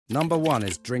Number 1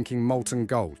 is drinking molten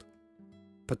gold.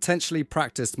 Potentially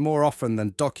practiced more often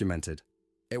than documented,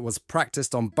 it was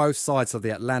practiced on both sides of the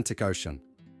Atlantic Ocean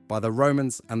by the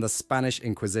Romans and the Spanish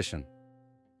Inquisition.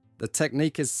 The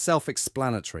technique is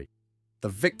self-explanatory. The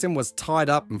victim was tied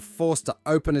up and forced to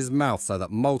open his mouth so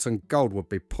that molten gold would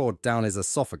be poured down his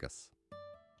esophagus.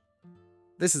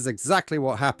 This is exactly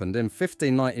what happened in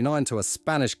 1599 to a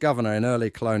Spanish governor in early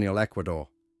colonial Ecuador.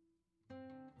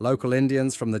 Local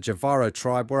Indians from the Jivaro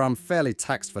tribe were unfairly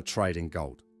taxed for trading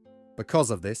gold.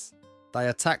 Because of this, they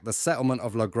attacked the settlement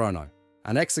of Logrono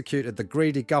and executed the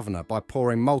greedy governor by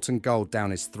pouring molten gold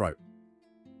down his throat.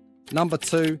 Number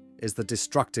 2 is the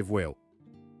destructive wheel.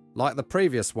 Like the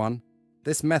previous one,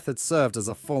 this method served as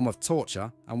a form of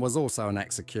torture and was also an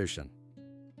execution.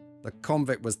 The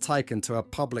convict was taken to a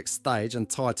public stage and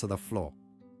tied to the floor.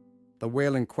 The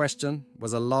wheel in question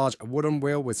was a large wooden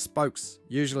wheel with spokes,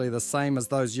 usually the same as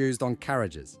those used on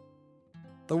carriages.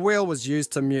 The wheel was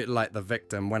used to mutilate the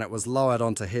victim when it was lowered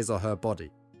onto his or her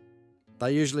body.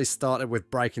 They usually started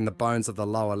with breaking the bones of the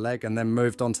lower leg and then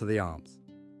moved on to the arms.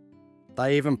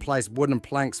 They even placed wooden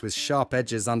planks with sharp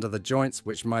edges under the joints,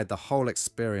 which made the whole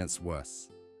experience worse.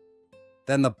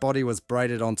 Then the body was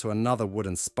braided onto another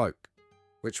wooden spoke,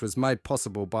 which was made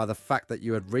possible by the fact that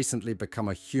you had recently become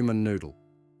a human noodle.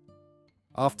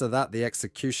 After that, the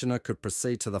executioner could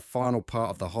proceed to the final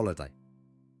part of the holiday.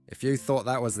 If you thought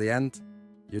that was the end,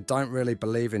 you don't really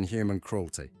believe in human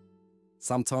cruelty.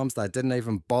 Sometimes they didn't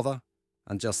even bother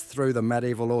and just threw the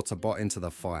medieval Autobot into the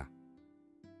fire.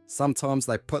 Sometimes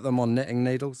they put them on knitting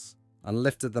needles and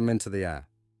lifted them into the air,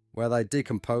 where they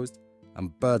decomposed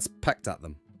and birds pecked at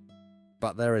them.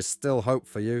 But there is still hope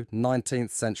for you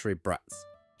 19th century brats.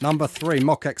 Number 3,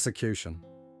 mock execution.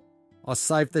 I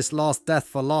saved this last death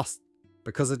for last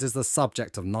because it is the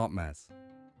subject of nightmares.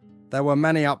 There were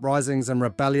many uprisings and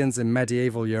rebellions in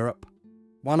medieval Europe,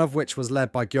 one of which was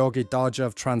led by Georgi Doja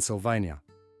of Transylvania.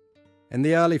 In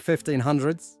the early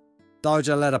 1500s,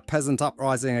 Doja led a peasant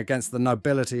uprising against the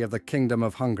nobility of the Kingdom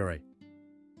of Hungary.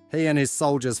 He and his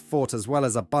soldiers fought as well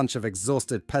as a bunch of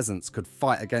exhausted peasants could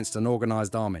fight against an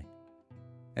organised army.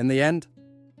 In the end,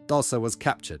 Doja was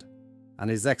captured, and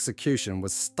his execution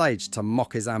was staged to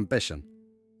mock his ambition.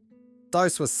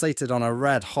 Doja was seated on a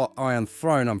red-hot iron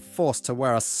throne and forced to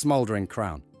wear a smouldering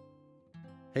crown.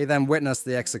 He then witnessed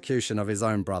the execution of his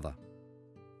own brother.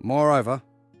 Moreover,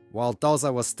 while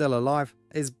Doja was still alive,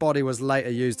 his body was later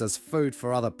used as food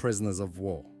for other prisoners of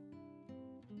war.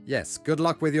 Yes, good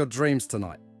luck with your dreams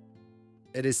tonight.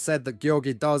 It is said that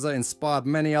Georgi Doja inspired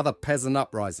many other peasant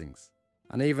uprisings,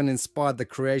 and even inspired the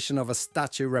creation of a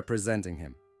statue representing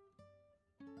him.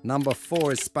 Number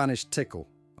 4 is Spanish tickle.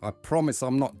 I promise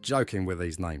I'm not joking with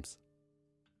these names.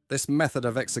 This method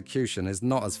of execution is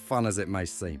not as fun as it may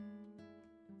seem.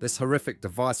 This horrific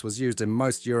device was used in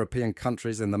most European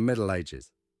countries in the Middle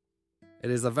Ages. It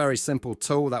is a very simple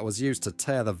tool that was used to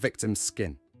tear the victim's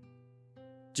skin.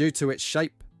 Due to its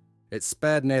shape, it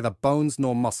spared neither bones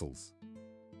nor muscles.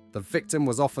 The victim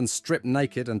was often stripped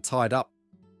naked and tied up,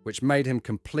 which made him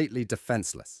completely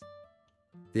defenseless.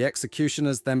 The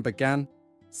executioners then began,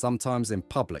 sometimes in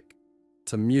public,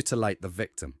 to mutilate the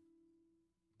victim.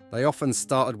 They often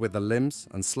started with the limbs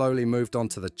and slowly moved on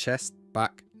to the chest,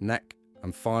 back, neck,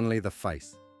 and finally the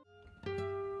face.